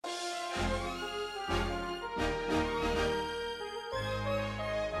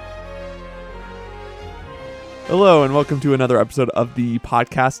Hello and welcome to another episode of the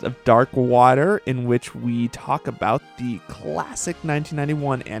podcast of Dark Water, in which we talk about the classic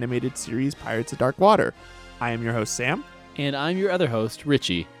 1991 animated series Pirates of Dark Water. I am your host, Sam. And I'm your other host,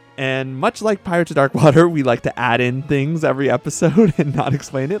 Richie. And much like Pirates of Dark Water, we like to add in things every episode and not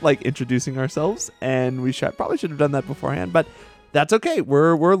explain it, like introducing ourselves. And we probably should have done that beforehand, but that's okay.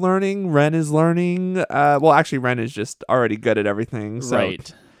 We're learning. Ren is learning. Well, actually, Ren is just already good at everything. So.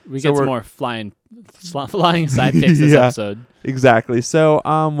 Right. We get some more flying sidekicks this episode. Exactly. So,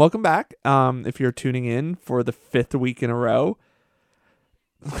 welcome back. If you're tuning in for the 5th week in a row,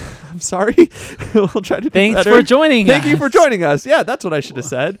 I'm sorry. We'll try to do Thanks better. for joining us. Thank you for joining us. Yeah, that's what I should have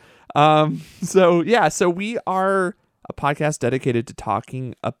said. So we are a podcast dedicated to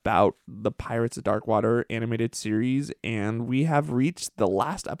talking about the Pirates of Dark Water animated series, and we have reached the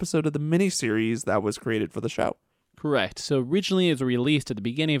last episode of the miniseries that was created for the show. Correct. So originally it was released at the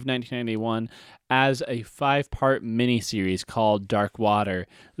beginning of 1991 as a 5-part miniseries called Dark Water.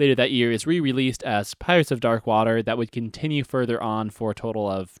 Later that year, it's re-released as Pirates of Dark Water that would continue further on for a total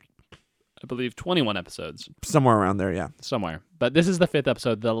of, I believe, 21 episodes. Somewhere around there, yeah. Somewhere. But this is the 5th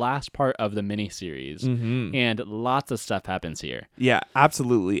episode, the last part of the miniseries. Mm-hmm. And lots of stuff happens here. Yeah,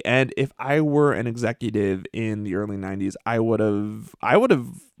 absolutely. And if I were an executive in the early 90s, I would have,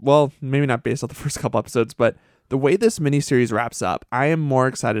 well, maybe not based on the first couple episodes, but the way this miniseries wraps up, I am more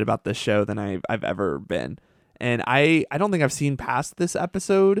excited about this show than I've ever been. And I don't think I've seen past this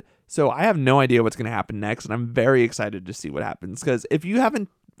episode, so I have no idea what's going to happen next, and I'm very excited to see what happens. Because if you haven't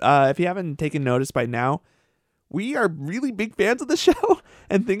taken notice by now, we are really big fans of the show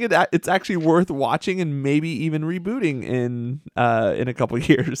and think it's actually worth watching and maybe even rebooting in a couple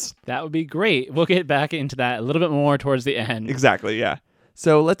years. That would be great. We'll get back into that a little bit more towards the end. Exactly, yeah.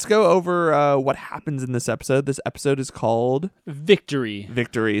 So let's go over what happens in this episode. This episode is called Victory.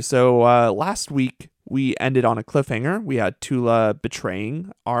 So last week we ended on a cliffhanger. We had Tula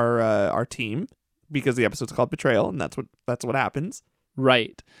betraying our team because the episode's called Betrayal, and that's what happens.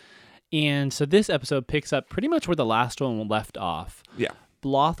 Right. And so this episode picks up pretty much where the last one left off. Yeah.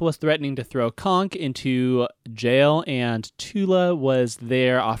 Bloth was threatening to throw Conk into jail, and Tula was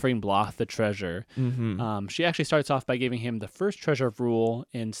there offering Bloth the treasure. Mm-hmm. She actually starts off by giving him the first treasure of rule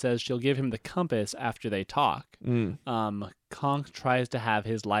and says she'll give him the compass after they talk. Conk tries to have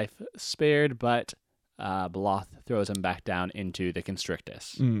his life spared, but Bloth throws him back down into the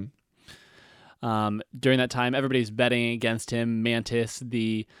Constrictus. During that time, everybody's betting against him. Mantis,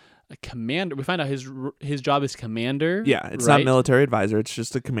 the commander, we find out his job is commander. Yeah, it's not military advisor, it's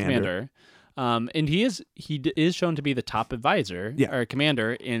just a commander. And he is shown to be the top advisor, or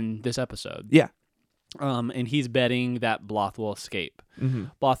commander in this episode. Yeah. And he's betting that Bloth will escape.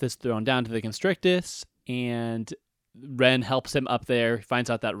 Bloth is thrown down to the Constrictus, and Ren helps him up there. He finds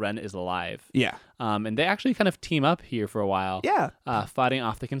out that Ren is alive. Yeah. And they actually kind of team up here for a while. Yeah. Fighting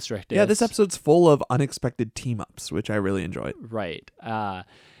off the Constrictus. Yeah, this episode's full of unexpected team-ups, which I really enjoyed. Right.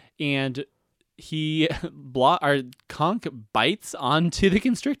 And Conk bites onto the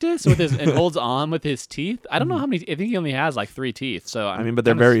Constrictus and holds on with his teeth. I don't know how many. I think he only has like 3 teeth. So but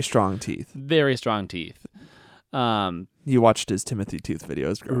they're very strong teeth. Very strong teeth. You watched his Timothy Tooth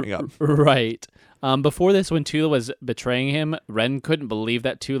videos growing up, right? Before this, when Tula was betraying him, Ren couldn't believe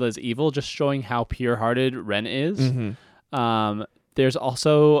that Tula is evil, just showing how pure-hearted Ren is. There's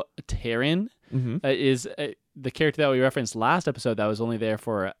also Taryn. Is the character that we referenced last episode that was only there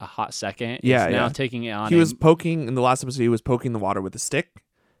for a hot second. Now taking it on. He was poking in the last episode. He was poking the water with a stick,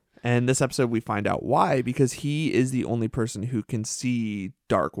 and this episode we find out why, because he is the only person who can see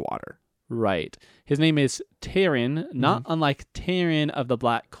dark water. Right. His name is Taryn, not unlike Taryn of the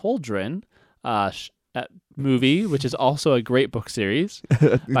Black Cauldron movie, which is also a great book series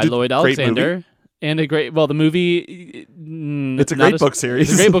by Lloyd Alexander. And the movie... It's a great book series.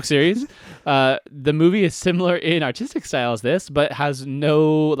 It's a great book series. The movie is similar in artistic style as this, but has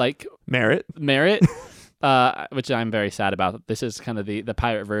no, merit. Which I'm very sad about. This is kind of the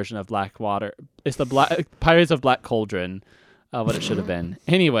pirate version of Blackwater. It's the Pirates of Black Cauldron, what it should have been.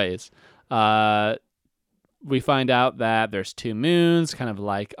 Anyways, we find out that there's 2 moons, kind of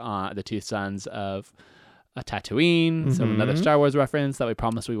like the 2 suns of a Tatooine, so another Star Wars reference that we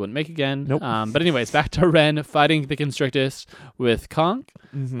promised we wouldn't make again. Nope. But anyways, back to Ren fighting the Constrictus with Conk.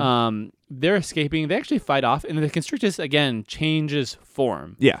 They're escaping. They actually fight off, and the Constrictus again changes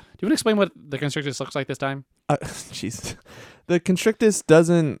form. Yeah. Do you want to explain what the Constrictus looks like this time? Jeez. The Constrictus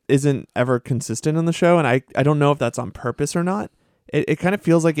isn't ever consistent on the show, and I don't know if that's on purpose or not. It kind of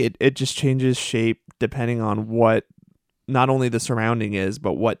feels like it just changes shape depending on what not only the surrounding is,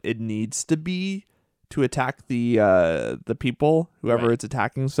 but what it needs to be to attack the people, whoever it's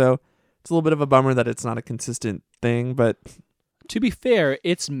attacking. So it's a little bit of a bummer that it's not a consistent thing, but To be fair,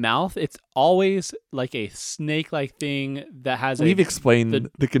 its mouth, it's always like a snake-like thing that has we've explained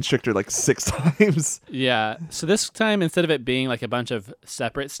the constrictor like 6 times. Yeah. So this time, instead of it being like a bunch of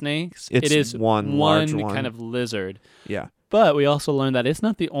separate snakes, It's it is one large one. kind of lizard. Yeah. But we also learned that it's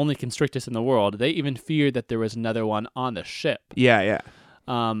not the only constrictus in the world. They even feared that there was another one on the ship. Yeah.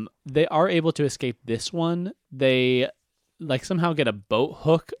 They are able to escape this one. They like somehow get a boat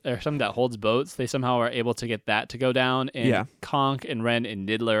hook or something that holds boats. They somehow are able to get that to go down, and Conch and Ren and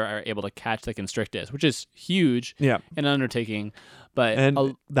Niddler are able to catch the constrictus, which is huge. Yeah. An undertaking.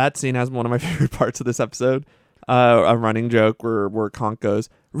 But that scene has one of my favorite parts of this episode. A running joke where Conch goes,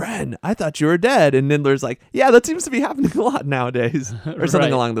 "Ren, I thought you were dead," and Niddler's like, "Yeah, that seems to be happening a lot nowadays," or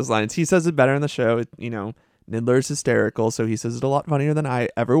something along those lines. He says it better in the show. Niddler's hysterical, so he says it a lot funnier than I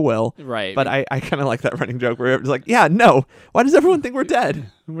ever will. Right. But I kind of like that running joke where it's like, "Yeah, no, why does everyone think we're dead?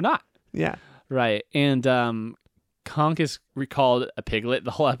 We're not." Yeah. Right. And Conch is recalled a piglet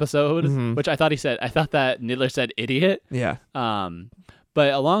the whole episode, which I thought that Niddler said idiot. Yeah.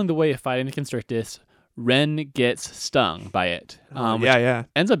 But along the way of fighting the constrictus, Ren gets stung by it. Which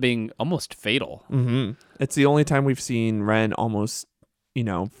ends up being almost fatal. Mm-hmm. It's the only time we've seen Ren almost,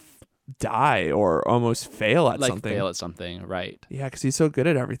 die or almost fail at something. Right. Yeah, because he's so good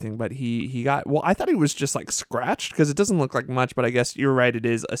at everything. But he got, well, I thought he was just like scratched because it doesn't look like much, but I guess you're right. It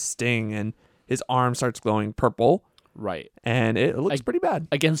is a sting and his arm starts glowing purple. Right. And it looks pretty bad.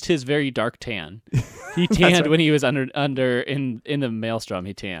 Against his very dark tan. He tanned when he was under in the maelstrom,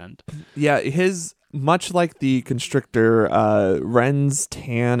 he tanned. Yeah, much like the constrictor, Ren's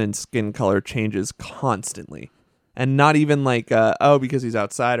tan and skin color changes constantly. And not even like, because he's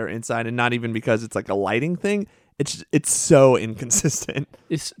outside or inside, and not even because it's like a lighting thing. It's so inconsistent.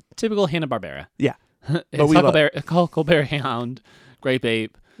 It's typical Hanna-Barbera. Yeah. But Huckleberry Hound, Grape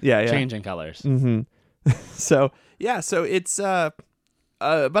Ape, changing colors. Mm-hmm. So it's, but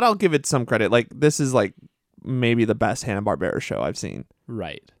I'll give it some credit. Like, this is like maybe the best Hanna-Barbera show I've seen.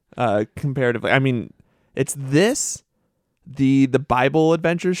 Right. Comparatively. I mean, it's the Bible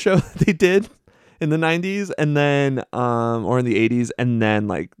Adventures show they did in the 90s and then or in the 80s, and then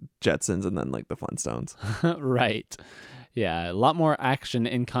like Jetsons, and then like the Flintstones. Right. Yeah, a lot more action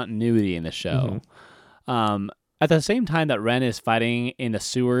and continuity in the show. At the same time that Ren is fighting in the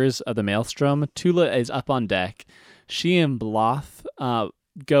sewers of the Maelstrom, Tula is up on deck. She and Bloth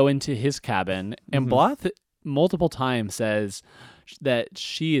go into his cabin, and Bloth multiple times says that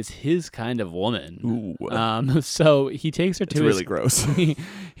she is his kind of woman. Ooh. So he takes her to it's really gross.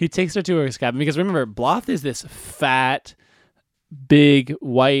 He takes her to his cabin because remember, Bloth is this fat, big,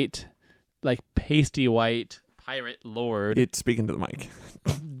 white, like pasty white pirate lord. It's speaking to the mic.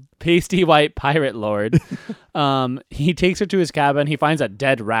 Pasty white pirate lord. He takes her to his cabin. He finds a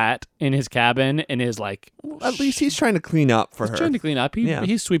dead rat in his cabin and is like, at least he's trying to clean up for her. He's trying to clean up.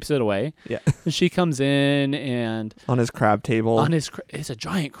 He sweeps it away. Yeah. And she comes in and on his crab table. It's a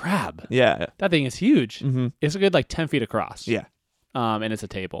giant crab. Yeah. That thing is huge. Mm-hmm. It's a good like 10 feet across. Yeah. And it's a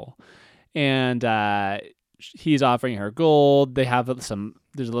table. And he's offering her gold. There's a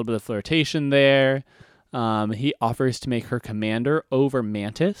little bit of flirtation there. He offers to make her commander over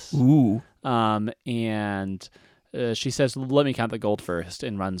Mantis. Ooh. And she says, "Let me count the gold first,"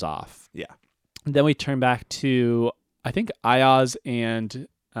 and runs off. Yeah. Then we turn back to, I think, Ayaz and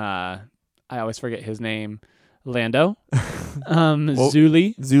I always forget his name, Lando.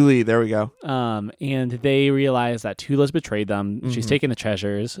 Zuli. Zuli, there we go. And they realize that Tula's betrayed them. She's taken the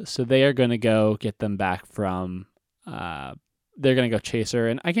treasures, so they are going to go get them back from... they're going to go chase her,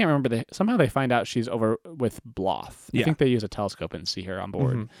 and I can't remember. Somehow they find out she's over with Bloth. I think they use a telescope and see her on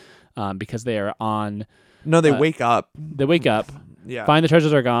board because they are on... No, they wake up. They wake up, find the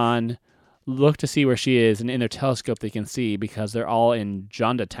treasures are gone, look to see where she is, and in their telescope they can see because they're all in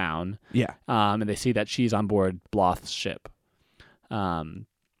Jonda Town. Yeah. And they see that she's on board Bloth's ship. And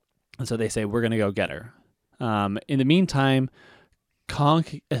so they say, we're going to go get her. In the meantime,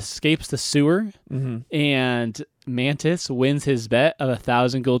 Conch escapes the sewer, and Mantis wins his bet of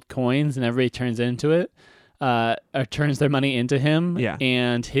 1,000 gold coins, and everybody turns into it, or turns their money into him. Yeah.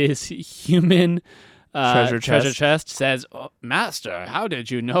 And his human treasure chest chest says, "Master, how did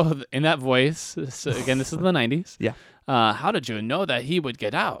you know?" In that voice, so again, this is the 90s. Yeah. How did you know that he would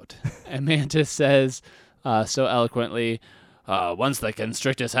get out? And Mantis says, so eloquently, once the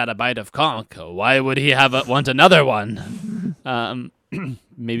constrictus had a bite of Conch, why would he want another one?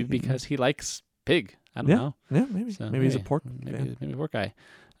 Maybe because he likes pig. I don't know. Yeah, maybe. So, maybe he's a pork. Maybe pork guy.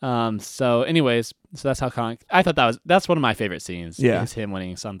 So anyways, so that's how Conch... I thought that's one of my favorite scenes. Yeah. Is him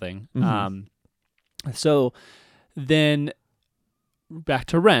winning something. So then back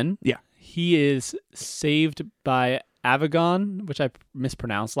to Ren. Yeah. he is saved by Avagon, which I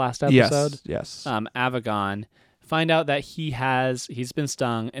mispronounced last episode. Yes. Avagon. Find out that he's been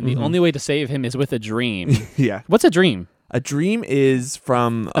stung, and the only way to save him is with a dream. Yeah. What's a dream? A dream is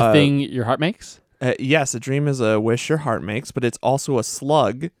from A thing your heart makes? Yes, a dream is a wish your heart makes, but it's also a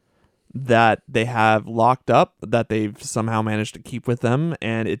slug that they have locked up that they've somehow managed to keep with them,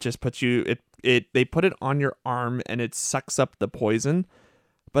 and it just puts you they put it on your arm and it sucks up the poison,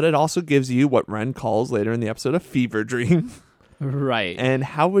 but it also gives you what Ren calls later in the episode a fever dream. Right. And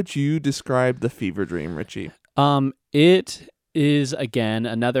how would you describe the fever dream, Richie? It is again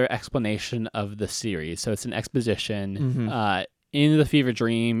another explanation of the series. So it's an exposition. In the fever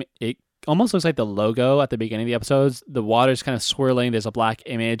dream, it almost looks like the logo at the beginning of the episodes. The water's kind of swirling. There's a black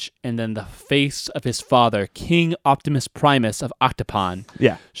image, and then the face of his father, King Optimus Primus of Octopon,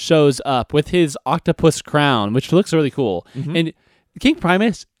 shows up with his octopus crown, which looks really cool. And King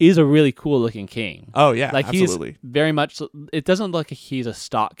Primus is a really cool looking king. Oh yeah, like absolutely. He's very much. It doesn't look like he's a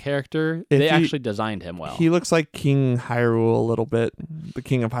stock character. They actually designed him well. He looks like King Hyrule a little bit, the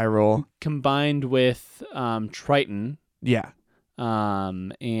King of Hyrule, combined with Triton. Yeah.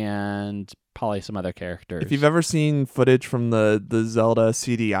 And probably some other characters. If you've ever seen footage from the Zelda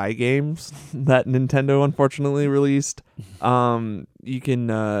CDI games that Nintendo unfortunately released, you can.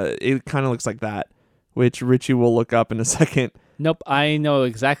 It kind of looks like that, which Richie will look up in a second. Nope, I know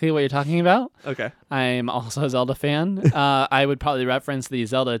exactly what you're talking about. Okay. I'm also a Zelda fan. I would probably reference the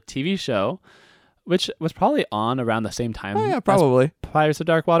Zelda TV show, which was probably on around the same time. Oh, yeah, probably. Pirates of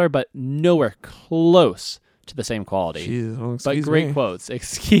Darkwater, but nowhere close to the same quality. Jeez, well, but great quotes.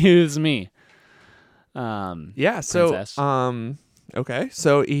 Excuse me. Yeah, so Princess. Okay.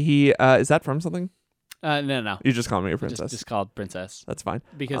 So he is that from something? No. You just call me a princess. Just called princess. That's fine.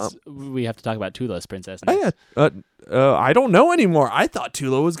 Because we have to talk about Tula's princess. Oh yeah. I don't know anymore. I thought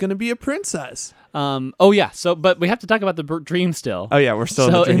Tula was going to be a princess. Oh yeah. So, but we have to talk about the dream still. Oh yeah, we're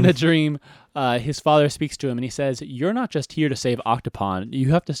still in the dream. His father speaks to him and he says, "You're not just here to save Octopon.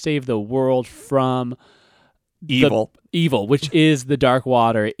 You have to save the world from evil. Evil, which is the dark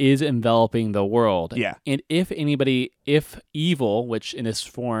water, is enveloping the world. Yeah. And if evil, which in this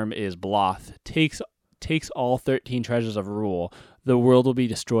form is Bloth, takes all 13 treasures of rule, the world will be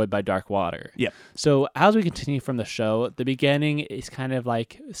destroyed by dark water." Yep. So as we continue from the show, the beginning is kind of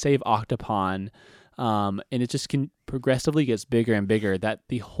like save Octopon, and it just progressively gets bigger and bigger, that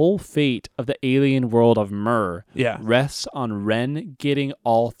the whole fate of the alien world of Myrrh rests on Ren getting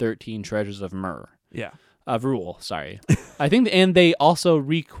all 13 treasures of Myrrh. Yeah. Of rule, sorry. I think, and they also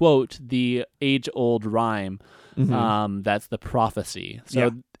requote the age-old rhyme, that's the prophecy.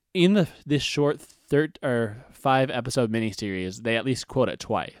 So in this short 5-episode miniseries, they at least quote it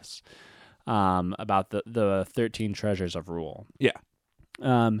twice, about the 13 treasures of rule. Yeah.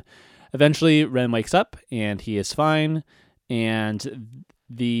 Eventually, Ren wakes up and he is fine, and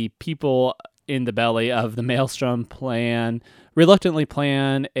the people in the belly of the Maelstrom reluctantly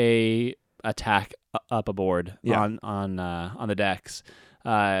plan a attack up aboard on the decks.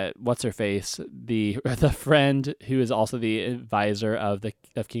 What's her face? The friend who is also the advisor of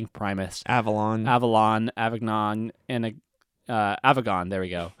King Primus, Avagon, and Avagon. There we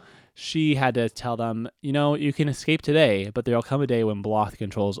go. She had to tell them, you can escape today, but there'll come a day when Bloth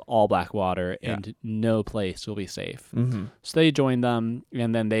controls all Blackwater, and no place will be safe. Mm-hmm. So they join them,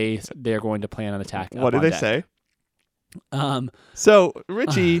 and then they're going to plan an attack. What did they say? So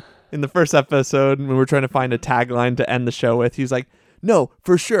Richie, in the first episode, when we were trying to find a tagline to end the show with, he's like, "No,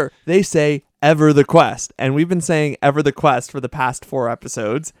 for sure. They say ever the quest." And we've been saying ever the quest for the past 4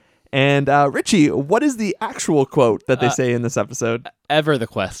 episodes. And Richie, what is the actual quote that they say in this episode? Ever the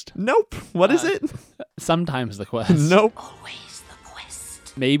quest. Nope. What is it? Sometimes the quest. Nope. Always the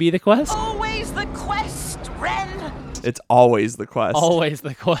quest. Maybe the quest? Always the quest, Ren. It's always the quest. Always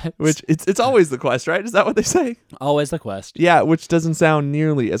the quest. Which it's always the quest, right? Is that what they say? Always the quest. Yeah, which doesn't sound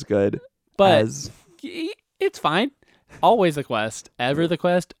nearly as good. But it's fine. Always the quest. Ever the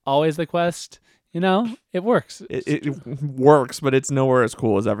quest. Always the quest. It works. It works, but it's nowhere as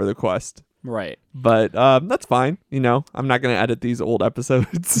cool as ever the quest. Right. But that's fine. I'm not going to edit these old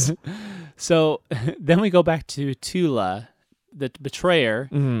episodes. So then we go back to Tula, the betrayer.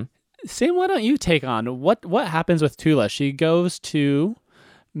 Mm-hmm. Sam, why don't you take on what happens with Tula? She goes to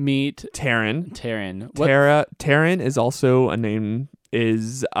meet Terran. Terran is also a name.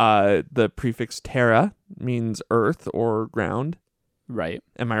 Is the prefix Terra means earth or ground. Right.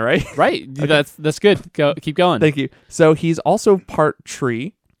 Am I right? Right. Okay. That's good. Keep going. Thank you. So he's also part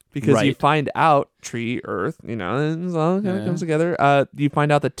tree, because you find out tree, earth, it all kind of comes together. You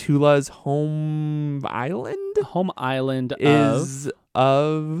find out that Tula's home island is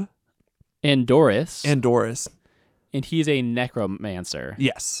of And Doris. and Doris. And he's a necromancer.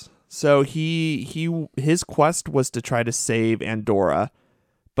 Yes. So his quest was to try to save Andorra,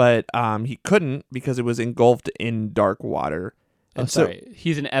 but he couldn't because it was engulfed in dark water. Oh, And sorry.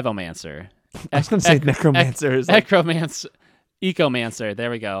 He's an evomancer. I was going to say necromancer. Is like, Necromancer. Ecomancer. There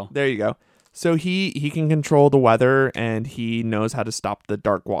we go. there you go. So he can control the weather, and he knows how to stop the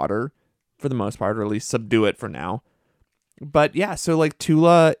dark water for the most part, or at least subdue it for now. But yeah, so like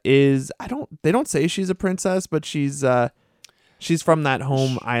Tula is they don't say she's a princess, but she's from that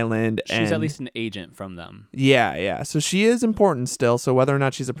home island. She's and at least an agent from them. Yeah. So she is important still. So whether or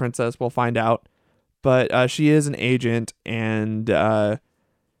not she's a princess, we'll find out. But she is an agent, and so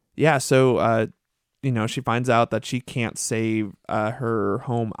she finds out that she can't save her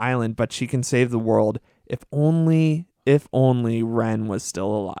home island, but she can save the world if only Ren was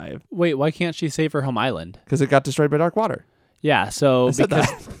still alive. Wait, why can't she save her home island? Because it got destroyed by dark water. Yeah, so I said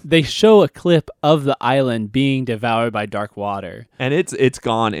because that. they show a clip of the island being devoured by dark water. And it's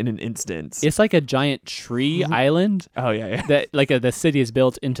gone in an instant. It's like a giant tree island Oh yeah. that the city is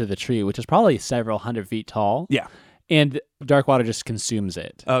built into the tree, which is probably several hundred feet tall. Yeah. And dark water just consumes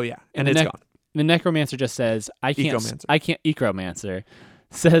it. Oh yeah. And the it's gone. The necromancer just says, Ecomancer. Ecomancer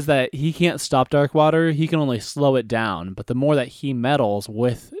says that he can't stop dark water, he can only slow it down. But the more that he meddles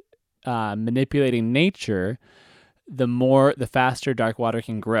with manipulating nature, the faster dark water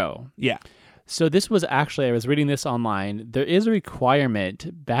can grow. Yeah. So this was actually, I was reading this online, there is a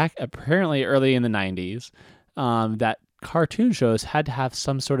requirement back apparently early in the 90s that cartoon shows had to have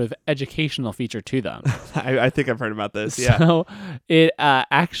some sort of educational feature to them. I think I've heard about this. Yeah. So it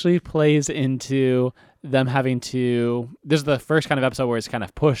actually plays into them having to, this is the first kind of episode where it's kind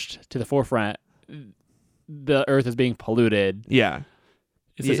of pushed to the forefront. The Earth is being polluted. Yeah.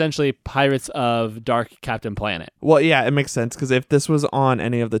 It's essentially Pirates of Dark Captain Planet. Well, yeah, it makes sense because if this was on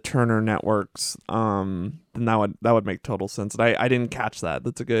any of the Turner networks, then that would make total sense. And I didn't catch that.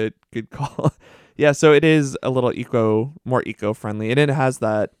 That's a good call. Yeah, so it is a little more eco-friendly, and it has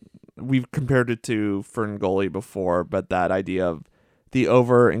that. We've compared it to Ferngully before, but that idea of the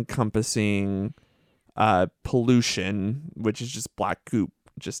over-encompassing pollution, which is just black goop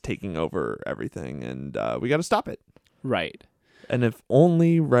just taking over everything, and we got to stop it. Right. And if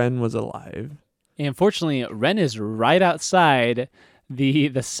only Ren was alive. And fortunately, Ren is right outside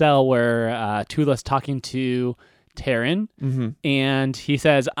the cell where Tula's talking to Taryn, and he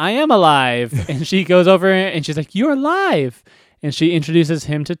says, "I am alive." And she goes over and she's like, "You're alive." And she introduces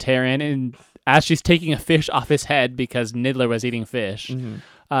him to Taryn, and as she's taking a fish off his head because Niddler was eating fish,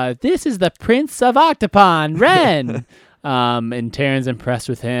 this is the Prince of Octopon, Ren. And Taryn's impressed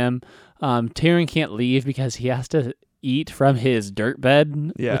with him. Taryn can't leave because he has to eat from his dirt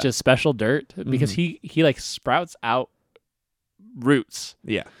bed, which is special dirt, because he like sprouts out roots.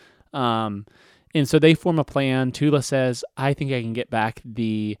 Yeah. And so they form a plan. Tula says, "I think I can get back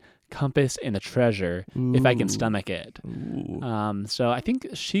the compass and the treasure if I can stomach it." So I think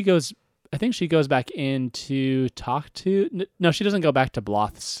she goes back in to talk to. No, she doesn't go back to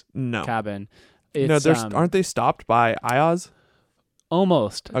Bloth's cabin. It's, aren't they stopped by Ayaz?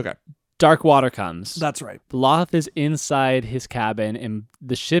 Almost. Okay. Dark water comes. That's right. Bloth is inside his cabin, and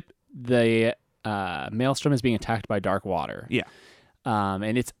the ship, the Maelstrom, is being attacked by dark water. Yeah.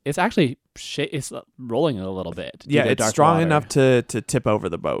 And it's actually it's rolling a little bit. Yeah, it's strong enough to tip over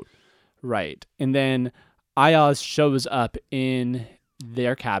the boat. Right. And then Ayaz shows up in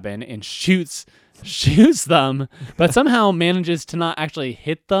their cabin and shoots them, but somehow manages to not actually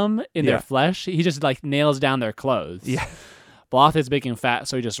hit them in their flesh. He just like nails down their clothes. Yeah. Bloth is big and fat,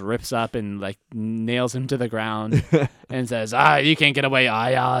 so he just rips up and like nails him to the ground and says, "You can't get away,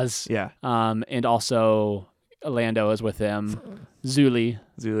 Ayaz." Yeah. And also Lando is with him. Zuli,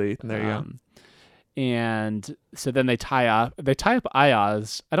 there you go. And so then they tie up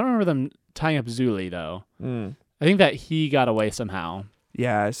Ayaz. I don't remember them tying up Zuli though. I think that he got away somehow.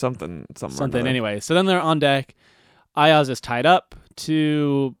 Yeah, something. Anyway, so then they're on deck. Ayaz is tied up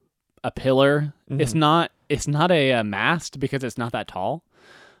to a pillar. It's not a mast because it's not that tall.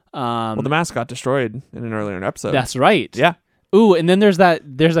 Well, the mast got destroyed in an earlier episode. That's right. Yeah. Ooh, and then there's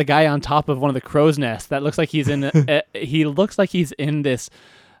a guy on top of one of the crow's nests that looks like he's in he looks like he's in this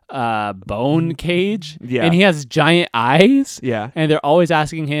bone cage. Yeah. And he has giant eyes. Yeah. And they're always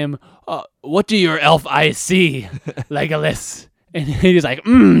asking him, "What do your elf eyes see, Legolas?" And he's like,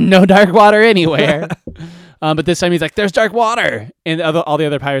 "No dark water anywhere." But this time he's like, "There's dark water." And all the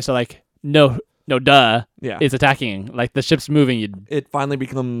other pirates are like, No, duh. Yeah. It's attacking. Like the ship's moving. It finally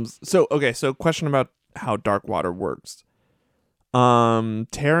becomes so question about how dark water works.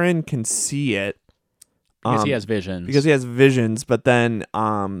 Taryn can see it. Because he has visions. Because he has visions, but then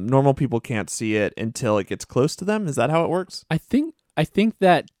normal people can't see it until it gets close to them. Is that how it works? I think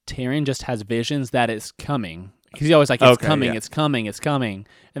that Tyrion just has visions that it's coming. Because he's always like, it's coming, it's coming, it's coming.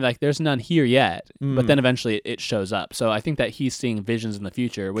 And like, there's none here yet. But then eventually it shows up. So I think that he's seeing visions in the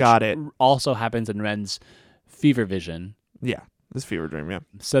future, which also happens in Ren's fever vision. Yeah, this fever dream, yeah.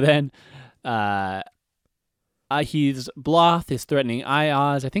 So then Bloth is threatening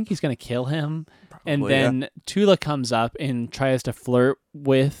Ayaz. I think he's going to kill him. Probably, and then Tula comes up and tries to flirt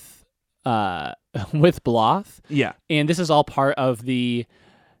with Bloth. Yeah. And this is all part of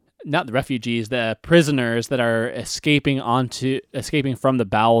not the refugees, the prisoners that are escaping from the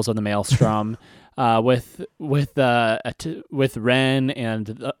bowels of the Maelstrom, with Ren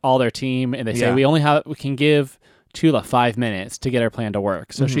and all their team, and they say we can give Tula 5 minutes to get our plan to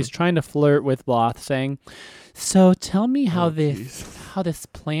work. So she's trying to flirt with Bloth, saying, "So tell me how this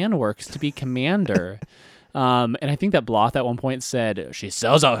plan works to be commander." And I think that Bloth at one point said, "She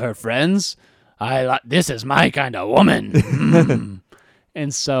sells out her friends. This is my kind of woman."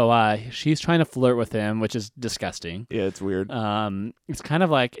 And so she's trying to flirt with him, which is disgusting. Yeah, it's weird. It's kind of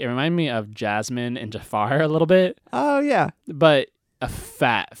like, it reminded me of Jasmine and Jafar a little bit. Oh, yeah. But a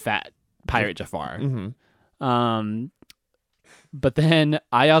fat pirate Jafar. Mm-hmm. But then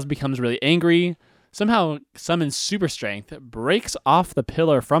Ayaz becomes really angry, somehow summons super strength, breaks off the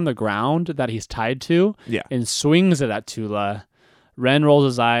pillar from the ground that he's tied to, and swings it at Tula. Ren rolls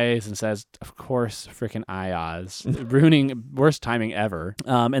his eyes and says, "Of course, freaking Ayaz." Ruining, worst timing ever.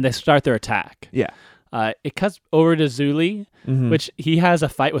 And they start their attack. Yeah. It cuts over to Zuli, which he has a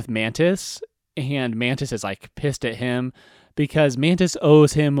fight with Mantis, and Mantis is like pissed at him because Mantis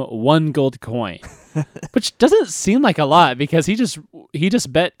owes him 1 gold coin, which doesn't seem like a lot because he just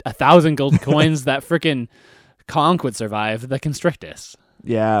bet 1,000 gold coins that freaking Conch would survive the Constrictus.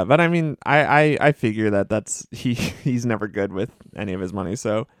 Yeah, but I mean, I figure that's he's never good with any of his money,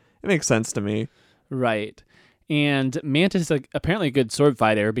 so it makes sense to me. Right. And Mantis is apparently a good sword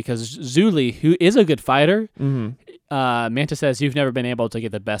fighter because Zuli, who is a good fighter, Mantis says, "You've never been able to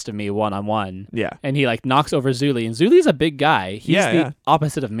get the best of me one-on-one." Yeah. And he like knocks over Zuli, and Zuli's a big guy. He's the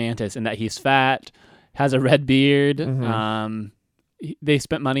opposite of Mantis in that he's fat, has a red beard. They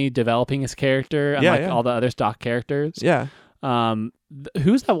spent money developing his character, unlike all the other stock characters. Yeah.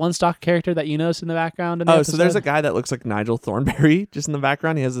 Who's that one stock character that you noticed in the background? So there's a guy that looks like Nigel Thornberry just in the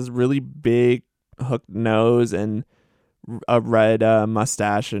background. He has this really big hooked nose and a red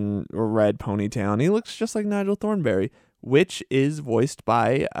mustache and a red ponytail, and he looks just like Nigel Thornberry, which is voiced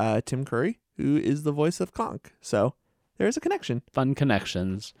by Tim Curry, who is the voice of Conch. So there's a connection. Fun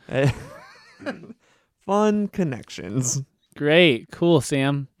connections. Fun connections. Great. Cool,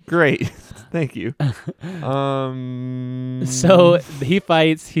 Sam. Great. Thank you. So he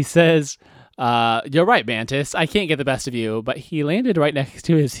fights. He says, "You're right, Mantis. I can't get the best of you." But he landed right next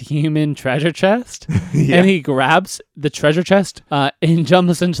to his human treasure chest. And he grabs the treasure chest and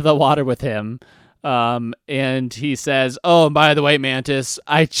jumps into the water with him. And he says, "Oh, by the way, Mantis,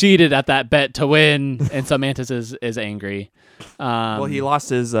 I cheated at that bet to win." And so Mantis is angry. Well, he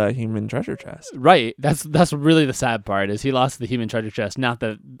lost his human treasure chest. Right. That's really the sad part, is he lost the human treasure chest, not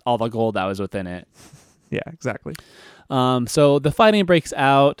all the gold that was within it. Yeah, exactly. So the fighting breaks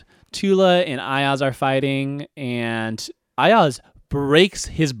out. Tula and Ayaz are fighting, and Ayaz breaks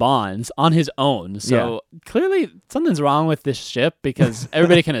his bonds on his own. So clearly something's wrong with this ship because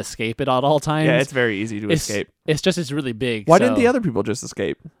everybody can escape it at all times. Yeah, it's very easy to escape. It's really big. Why didn't the other people just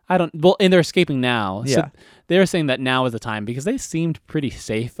escape? And they're escaping now. Yeah. So they were saying that now is the time because they seemed pretty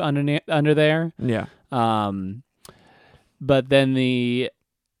safe under there. Yeah. But then the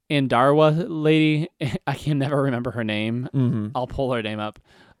Andarwa lady, I can never remember her name. I'll pull her name up.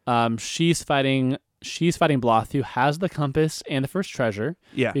 She's fighting Bloth, who has the compass and the first treasure.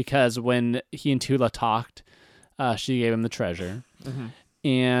 Yeah. Because when he and Tula talked, she gave him the treasure.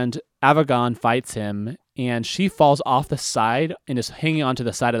 And Avagon fights him, and she falls off the side and is hanging onto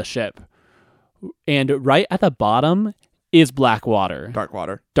the side of the ship. And right at the bottom is black water. Dark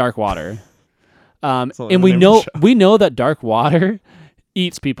water. And we know that dark water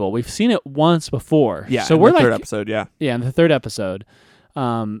eats people. We've seen it once before. Yeah. So we're third episode. Yeah. Yeah, in the third episode.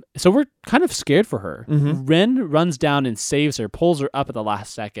 So we're kind of scared for her. Ren runs down and saves her, pulls her up at the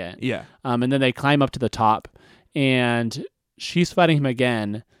last second. Yeah. And then they climb up to the top, and she's fighting him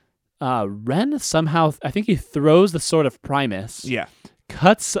again. Ren somehow, I think he throws the sword of Primus. Yeah.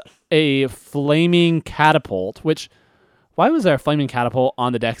 Cuts a flaming catapult, which, why was there a flaming catapult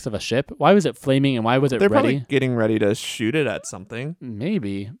on the decks of a ship? Why was it flaming, and why was it They're ready? Probably getting ready to shoot it at something.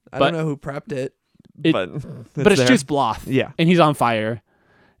 Maybe. I don't know who prepped it. But it shoots Bloth. Yeah. And he's on fire.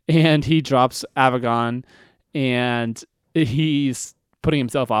 and he drops Avagon, and he's putting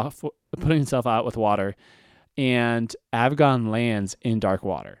himself out with water, and Avagon lands in dark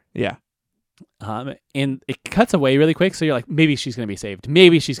water. Yeah. And it cuts away really quick, so you're like, maybe she's gonna be saved.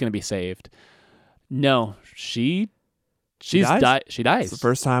 Maybe she's gonna be saved. No, she dies. She dies. It's the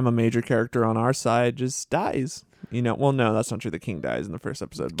first time a major character on our side just dies. Well, no, that's not true. The king dies in the first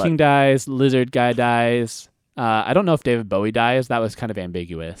episode. But King dies. Lizard guy dies. I don't know if David Bowie dies. That was kind of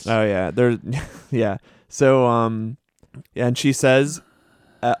ambiguous. Oh yeah, yeah. So and she says,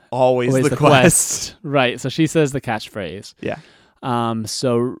 "Always the quest." Right. So she says the catchphrase. Yeah.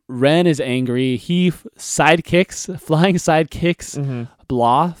 So Ren is angry. He flying sidekicks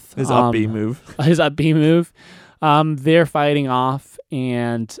Bloth. His up B move. His up B move. They're fighting off,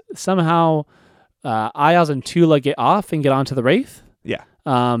 and somehow Ayaz and Tula get off and get onto the Wraith. Yeah.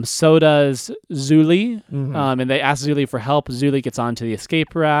 So does Zuli, and they ask Zuli for help. Zuli gets onto the escape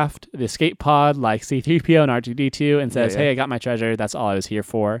pod, like C-3PO and R2-D2, and says, "Hey, I got my treasure. That's all I was here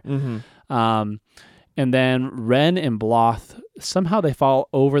for." And then Ren and Bloth, somehow they fall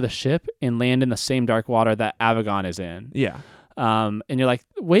over the ship and land in the same dark water that Avagon is in. Yeah. And you're like,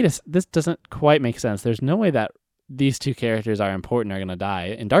 this doesn't quite make sense. There's no way that these two characters are important are going to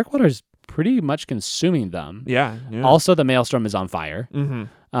die. And dark water is pretty much consuming them. Yeah. Also, the Maelstrom is on fire,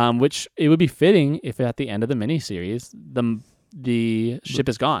 which it would be fitting if at the end of the miniseries, the ship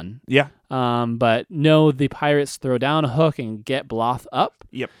is gone. Yeah. But no, the pirates throw down a hook and get Bloth up.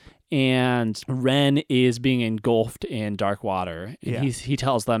 Yep. And Ren is being engulfed in dark water. And he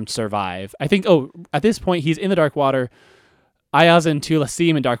tells them to survive. I think, at this point, he's in the dark water. Ayaz and Tula see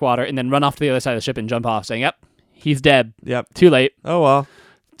him in dark water and then run off to the other side of the ship and jump off, saying, "Yep, he's dead." Yep. Too late. Oh, well.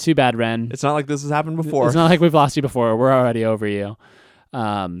 Too bad, Ren. It's not like this has happened before. It's not like we've lost you before. We're already over you.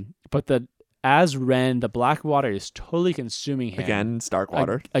 But as Ren, the black water is totally consuming him. Again, it's dark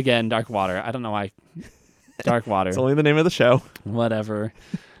water. Again, dark water. I don't know why. Dark water. It's only the name of the show. Whatever.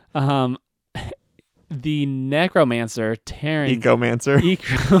 The necromancer, Terran. Ecomancer.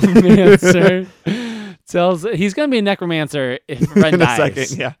 Tells he's going to be a necromancer if Ren dies. In a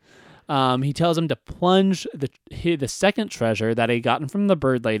second, yeah. He tells him to plunge the second treasure that he gotten from the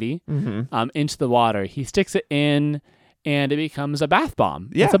bird lady into the water. He sticks it in, and it becomes a bath bomb.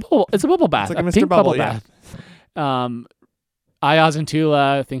 Yeah. It's a bubble bath. It's like a Mr. pink Bubble, bath. Ayaz and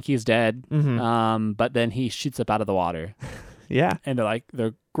Tula think he's dead, but then he shoots up out of the water. Yeah. And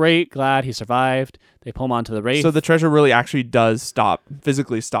they're great, glad he survived. They pull him onto the Wraith. So the treasure really actually does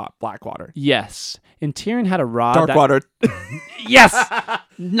physically stop Blackwater. Yes. And Tyrion had a rod. Darkwater. Yes!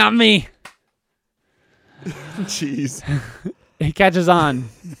 Not me. Jeez. He catches on.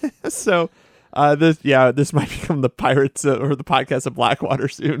 So this might become the Pirates or the podcast of Blackwater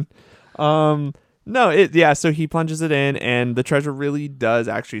soon. So he plunges it in, and the treasure really does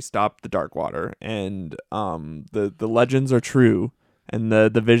actually stop the dark water, and the legends are true, and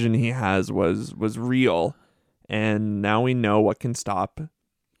the vision he has was real, and now we know what can stop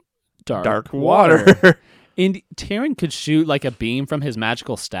dark water. And Tyrion could shoot like a beam from his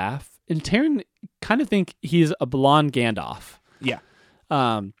magical staff, and Tyrion kind of think he's a blonde Gandalf. Yeah.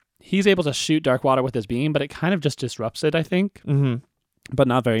 He's able to shoot dark water with his beam, but it kind of just disrupts it, I think. But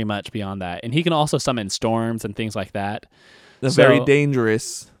not very much beyond that. And he can also summon storms and things like that. Very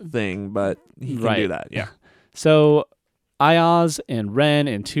dangerous thing, but he can do that. Yeah. So Ayaz and Ren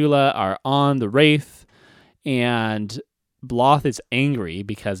and Tula are on the Wraith, and Bloth is angry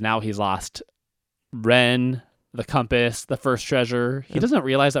because now he's lost Ren, the compass, the first treasure. He doesn't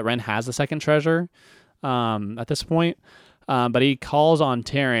realize that Ren has the second treasure at this point. But he calls on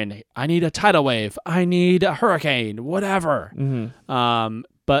Terran, "I need a tidal wave. I need a hurricane, whatever."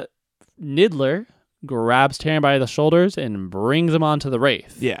 But Niddler grabs Terran by the shoulders and brings him onto the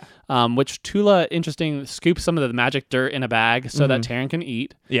Wraith. Yeah. Which Tula, scoops some of the magic dirt in a bag so that Terran can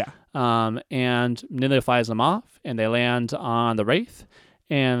eat. Yeah. And Niddler flies them off, and they land on the Wraith,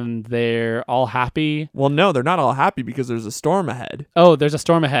 and they're all happy. Well, no, they're not all happy because there's a storm ahead. Oh, there's a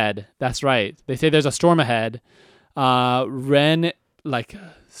storm ahead. That's right. They say there's a storm ahead. Ren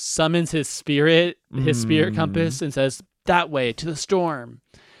summons his spirit compass, and says, "That way to the storm."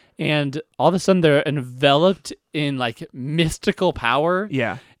 And all of a sudden they're enveloped in mystical power.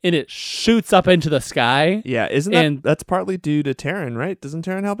 Yeah. And it shoots up into the sky. Yeah. That's partly due to Terran, right? Doesn't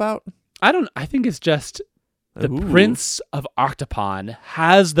Terran help out? I think it's just the Prince of Octopon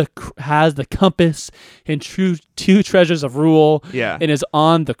has the compass and two treasures of rule, and is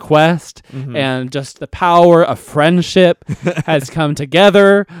on the quest, and just the power of friendship has come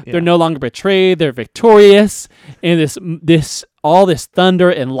together. They're no longer betrayed; they're victorious. And this all this thunder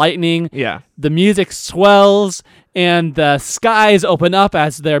and lightning. Yeah, the music swells, and the skies open up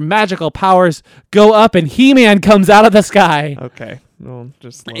as their magical powers go up, and He-Man comes out of the sky. Okay. Well,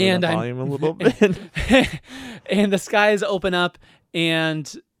 just lower And the I'm- volume a little bit. And the skies open up,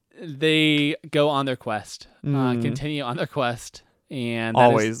 and they go on their quest, continue on their quest, and that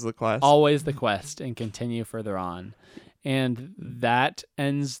is Always the quest. always the quest, and continue further on. And that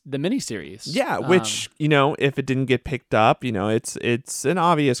ends the miniseries. Yeah, which, if it didn't get picked up, it's an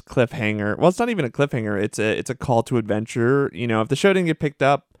obvious cliffhanger. Well, it's not even a cliffhanger. It's a call to adventure. If the show didn't get picked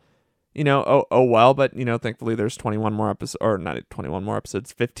up, oh well, but thankfully there's 21 more episodes, or not 21 more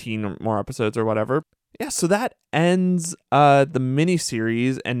episodes, 15 more episodes or whatever. Yeah, so that ends the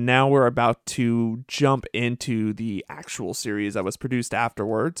miniseries, and now we're about to jump into the actual series that was produced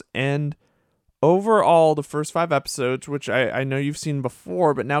afterwards. And overall, the first 5 episodes, which I know you've seen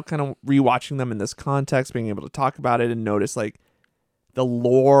before, but now kind of rewatching them in this context, being able to talk about it and notice like the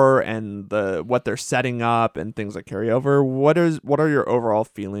lore and what they're setting up and things that carry over. What are your overall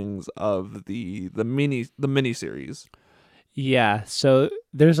feelings of the miniseries? Yeah, so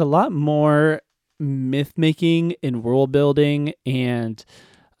there's a lot more myth making and world building and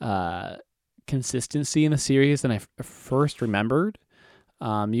consistency in the series than I first remembered.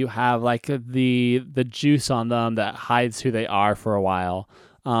 You have like the juice on them that hides who they are for a while.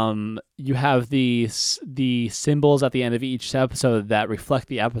 You have the symbols at the end of each episode that reflect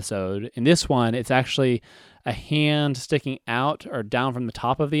the episode. In this one, it's actually a hand sticking out or down from the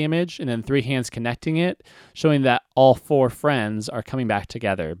top of the image, and then 3 hands connecting it, showing that all 4 friends are coming back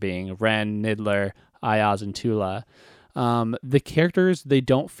together, being Ren, Niddler, Ayaz, and Tula. The characters, they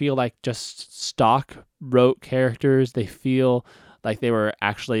don't feel like just stock rote characters. They feel like they were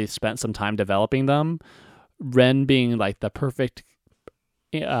actually spent some time developing them. Ren being like the perfect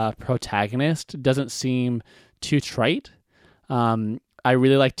protagonist doesn't seem too trite. I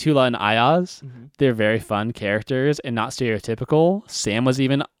really like Tula and Ayaz. Mm-hmm. They're very fun characters and not stereotypical. Sam was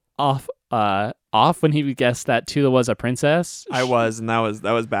even off when he guessed that Tula was a princess. I was, and that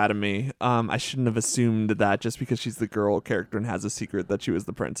was bad of me. I shouldn't have assumed that just because she's the girl character and has a secret that she was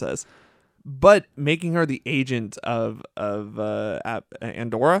the princess. But making her the agent of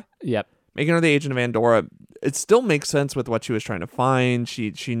Andorra, Yep. making her the agent of Andorra, it still makes sense with what she was trying to find.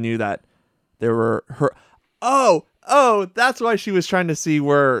 She knew that there were her. Oh, that's why she was trying to see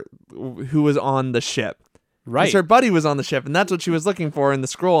who was on the ship. Right. 'Cause her buddy was on the ship, and that's what she was looking for in the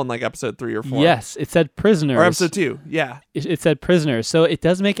scroll in like episode 3 or 4. Yes, it said prisoners. Or episode 2, yeah. It said prisoners. So it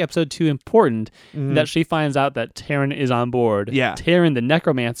does make episode 2 important in that she finds out that Taryn is on board. Yeah. Taryn, the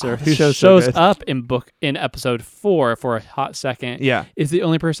necromancer, the who show's so shows good. up in episode 4 for a hot second, Yeah. is the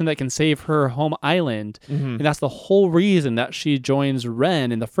only person that can save her home island. And that's the whole reason that she joins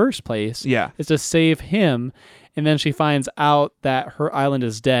Ren in the first place. Yeah. Is to save him. And then she finds out that her island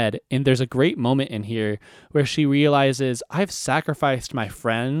is dead. And there's a great moment in here where she realizes, I've sacrificed my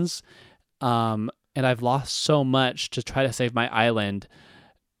friends, and I've lost so much to try to save my island,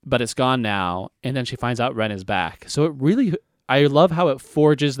 but it's gone now. And then she finds out Ren is back. So I love how it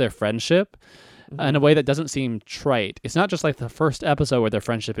forges their friendship in a way that doesn't seem trite. It's not just like the first episode where their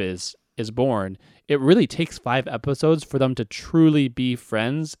friendship is born. It really takes 5 episodes for them to truly be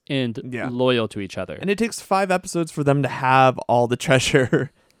friends and loyal to each other. And it takes 5 episodes for them to have all the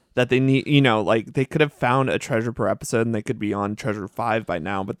treasure that they need. Like they could have found a treasure per episode and they could be on treasure 5 by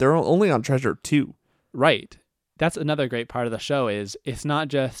now, but they're only on treasure 2. Right. That's another great part of the show is it's not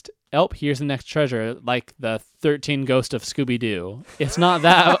just, here's the next treasure, like the 13 Ghost of Scooby-Doo. It's not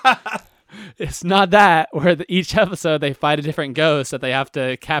that. It's not that where each episode they fight a different ghost that they have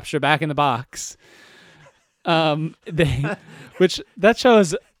to capture back in the box. Which that show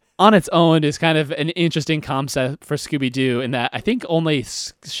is on its own is kind of an interesting concept for Scooby-Doo in that I think only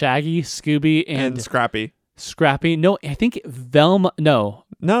Shaggy, Scooby, and Scrappy. No, I think Velma. No,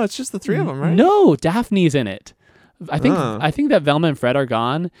 it's just the 3 of them, right? No, Daphne's in it. I think that Velma and Fred are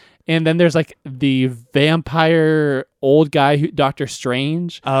gone, and then there's like the vampire old guy, Dr.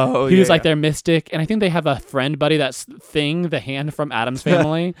 Strange, who's like their mystic, and I think they have a friend buddy that's Thing, the hand from Addams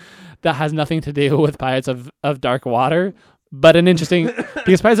Family, that has nothing to do with Pirates of Dark Water, but an interesting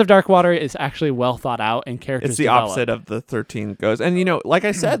because Pirates of Dark Water is actually well thought out and characters. It's the developed. opposite of the 13 Ghosts, and like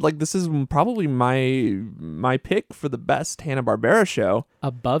I said, like this is probably my pick for the best Hanna-Barbera show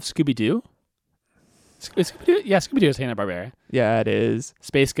above Scooby-Doo. Scooby-Doo is Hanna-Barbera. Yeah, it is.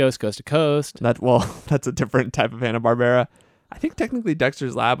 Space Ghost, Coast to Coast. That's a different type of Hanna-Barbera. I think technically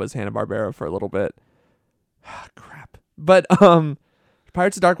Dexter's Lab was Hanna-Barbera for a little bit. Crap. But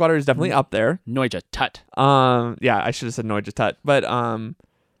Pirates of Dark Water is definitely up there. Noija Tut. Yeah, I should have said Noija Tut. But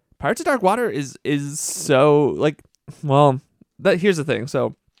Pirates of Dark Water is so like, well, here's the thing.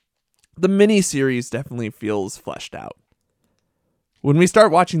 So the miniseries definitely feels fleshed out. When we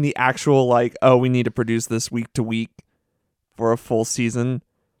start watching the actual, like, oh, we need to produce this week to week for a full season,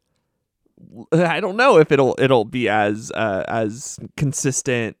 I don't know if it'll be as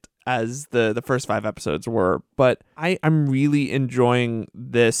consistent as the first 5 episodes were, but I'm really enjoying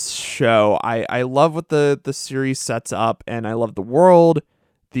this show. I love what the series sets up, and I love the world,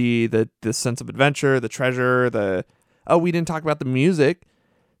 the sense of adventure, the treasure, we didn't talk about the music.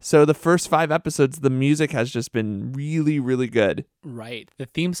 So the first 5 episodes, the music has just been really, really good. Right. The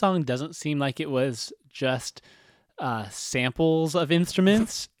theme song doesn't seem like it was just samples of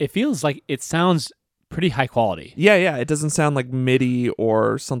instruments. It feels like it sounds pretty high quality. Yeah. It doesn't sound like MIDI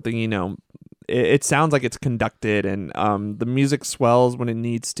or something, it sounds like it's conducted, and the music swells when it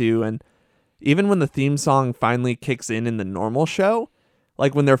needs to. And even when the theme song finally kicks in the normal show,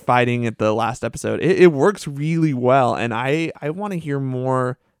 like when they're fighting at the last episode, it works really well. And I want to hear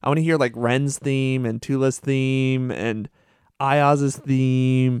more. I want to hear like Ren's theme and Tula's theme and Ayaz's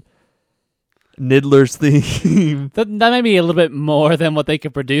theme, Niddler's theme. That might be a little bit more than what they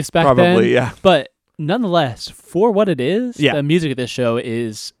could produce back then. Probably, yeah. But nonetheless, for what it is, Yeah. the music of this show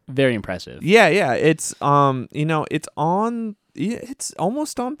is very impressive. Yeah. It's it's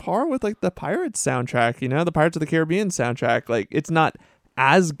almost on par with like the Pirates soundtrack, the Pirates of the Caribbean soundtrack. Like, it's not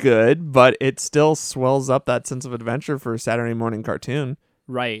as good, but it still swells up that sense of adventure for a Saturday morning cartoon.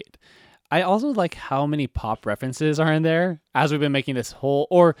 Right. I also like how many pop references are in there as we've been making this whole,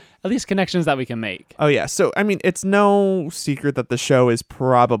 or at least connections that we can make. Oh, yeah. So, I mean, it's no secret that the show is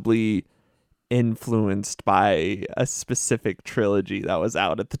probably influenced by a specific trilogy that was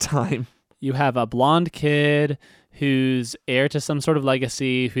out at the time. You have a blonde kid who's heir to some sort of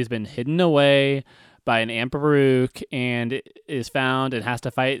legacy, who's been hidden away by an Amperook and is found and has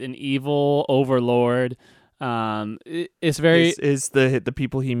to fight an evil overlord. It's very is the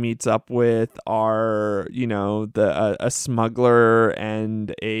people he meets up with are a smuggler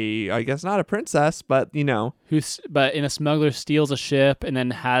and I guess not a princess, but but in a smuggler steals a ship and then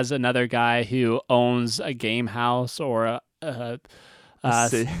has another guy who owns a game house or a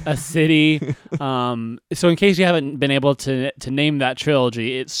city. So in case you haven't been able to name that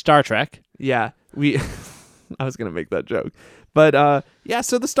trilogy, it's Star Trek. Yeah, I was gonna make that joke. But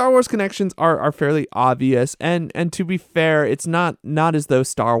so the Star Wars connections are fairly obvious, and to be fair, it's not as though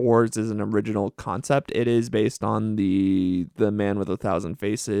Star Wars is an original concept. It is based on the Man with 1,000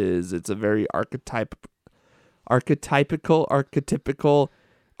 Faces. It's a very archetypical,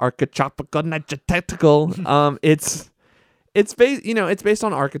 it's based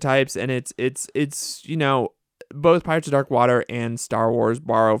on archetypes, and it's both Pirates of Dark Water and Star Wars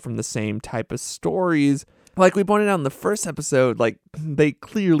borrow from the same type of stories. Like we pointed out in the first episode, like they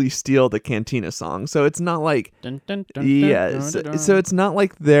clearly steal the Cantina song, so it's not like so it's not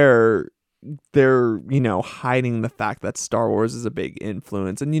like they're hiding the fact that Star Wars is a big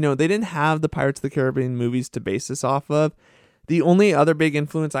influence, and they didn't have the Pirates of the Caribbean movies to base this off of. The only other big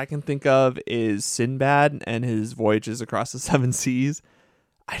influence I can think of is Sinbad and his voyages across the 7 seas.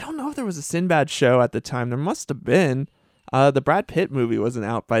 I don't know if there was a Sinbad show at the time. There must have been. The Brad Pitt movie wasn't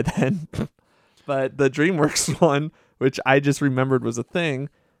out by then. But the DreamWorks one, which I just remembered was a thing.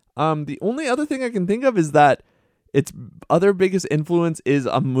 The only other thing I can think of is that its other biggest influence is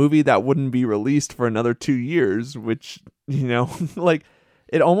a movie that wouldn't be released for another 2 years, which, like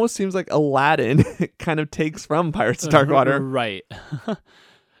it almost seems like Aladdin kind of takes from Pirates of Dark Water. Right.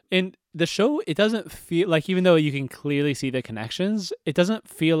 And the show, it doesn't feel like, even though you can clearly see the connections, it doesn't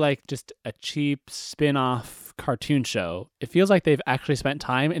feel like just a cheap spin-off cartoon show. It feels like they've actually spent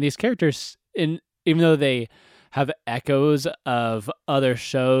time, and these characters, even though they have echoes of other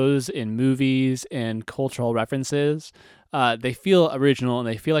shows in movies and cultural references, they feel original, and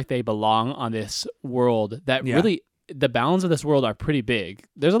they feel like they belong on this world that really, the bounds of this world are pretty big.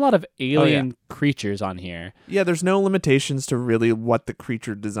 There's a lot of alien creatures on here. Yeah, there's no limitations to really what the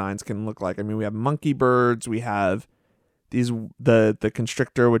creature designs can look like. I mean, we have monkey birds, we have the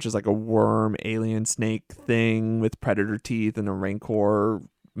constrictor, which is like a worm alien snake thing with predator teeth and a rancor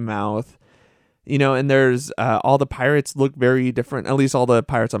mouth. And there's all the pirates look very different. At least all the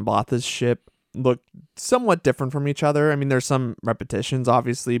pirates on Botha's ship look somewhat different from each other. I mean, there's some repetitions,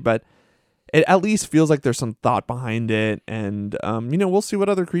 obviously, but it at least feels like there's some thought behind it. And, we'll see what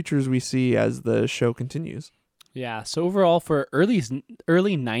other creatures we see as the show continues. Yeah, so overall, for early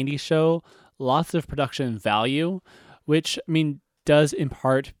 90s show, lots of production value, which, I mean, does in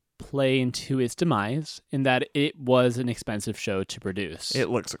part play into its demise in that it was an expensive show to produce. It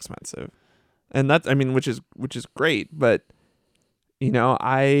looks expensive. And that's, I mean, which is great, but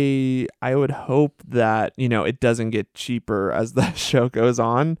I would hope that it doesn't get cheaper as the show goes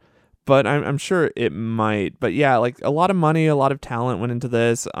on. but I'm sure it might. But yeah, like a lot of money, a lot of talent went into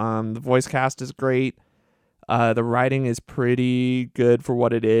this. The voice cast is great. The writing is pretty good for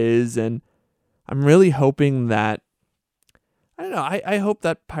what it is, and I'm really hoping that, I don't know. I hope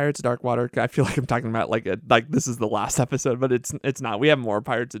that Pirates of Dark Water. I feel like I'm talking about like this is the last episode, but it's not. We have more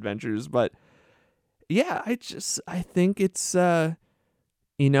Pirates Adventures, but yeah, I think it's I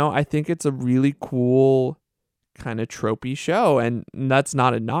think it's a really cool kind of tropey show, and that's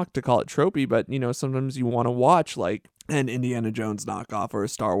not a knock to call it tropey, but sometimes you want to watch like an Indiana Jones knockoff or a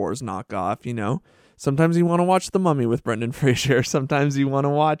Star Wars knockoff. Sometimes you want to watch The Mummy with Brendan Fraser. Sometimes you want to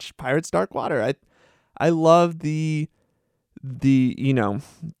watch Pirates of Dark Water. I love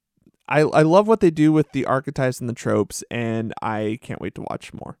I love what they do with the archetypes and the tropes, and I can't wait to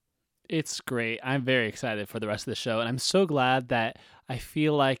watch more. It's great. I'm very excited for the rest of the show, and I'm so glad that I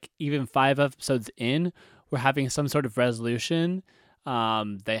feel like even 5 episodes in, we're having some sort of resolution.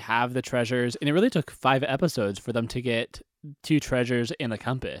 They have the treasures, and it really took 5 episodes for them to get 2 treasures and a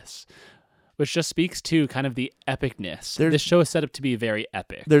compass, which just speaks to kind of the epicness. This show is set up to be very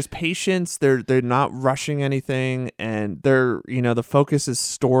epic. There's patience. They're not rushing anything, and the focus is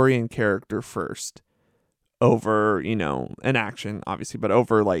story and character first over an action, obviously, but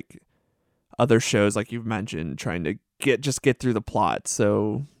over like other shows like you've mentioned, trying to get through the plot.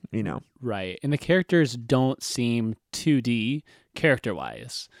 So right, and the characters don't seem 2D character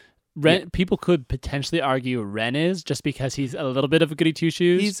wise. Ren, people could potentially argue Ren is, just because he's a little bit of a goody two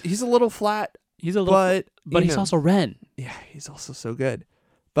shoes. He's a little flat. He's a little, but he's also Ren. Yeah, he's also so good.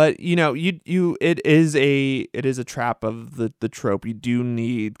 But it is a trap of the trope. You do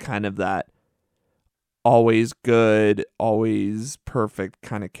need kind of that always good, always perfect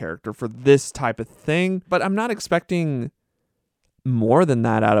kind of character for this type of thing. But I'm not expecting more than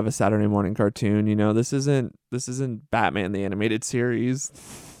that out of a Saturday morning cartoon. This isn't Batman the Animated Series.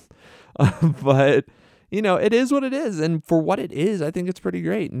 But it is what it is, and for what it is, I think it's pretty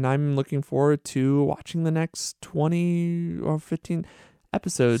great, and I'm looking forward to watching the next 20 or 15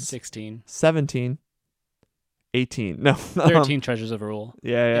 episodes. 16, 17, 18, no, 13 treasures of a rule.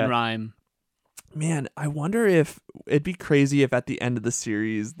 Yeah. In rhyme. Man, I wonder if it'd be crazy if at the end of the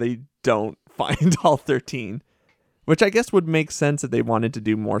series they don't find all 13, which I guess would make sense if they wanted to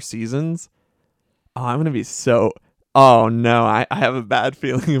do more seasons. I'm gonna be so. Oh no, I have a bad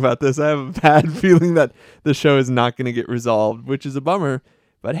feeling about this. I have a bad feeling that the show is not going to get resolved, which is a bummer.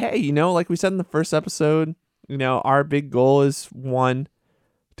 But hey, like we said in the first episode, our big goal is, 1,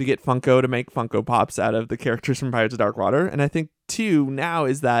 to get Funko to make Funko Pops out of the characters from Pirates of Dark Water. And I think 2 now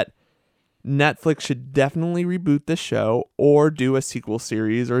is that Netflix should definitely reboot this show or do a sequel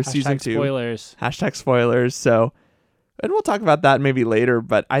series or a season 2. Spoilers. #spoilers. So, and we'll talk about that maybe later,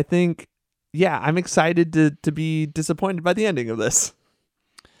 but I think, yeah, I'm excited to be disappointed by the ending of this.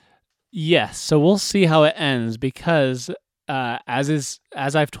 Yes, so we'll see how it ends, because as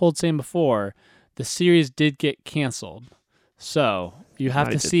I've told Sam before, the series did get canceled. So you have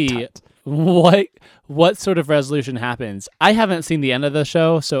to see what sort of resolution happens. I haven't seen the end of the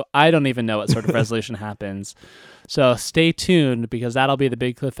show, so I don't even know what sort of resolution happens. So stay tuned, because that'll be the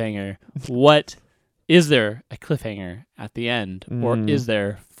big cliffhanger. Is there a cliffhanger at the end, or is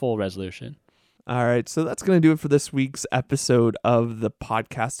there full resolution? All right, so that's going to do it for this week's episode of the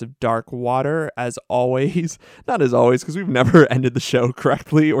podcast of Dark Water. As always, not as always, because we've never ended the show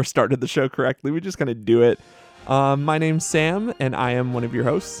correctly or started the show correctly. We just kind of do it. My name's Sam, and I am one of your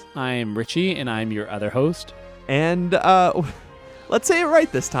hosts. I am Richie, and I'm your other host. And let's say it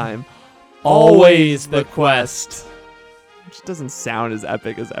right this time. Always the quest. Which doesn't sound as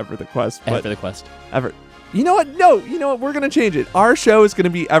epic as Ever the Quest. But Ever the Quest. Ever. You know what? No, we're going to change it. Our show is going to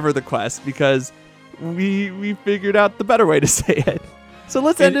be Ever the Quest, because we figured out the better way to say it. So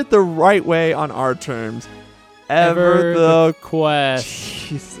let's end it the right way on our terms. Ever the Quest.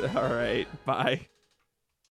 Jeez. All right. Bye.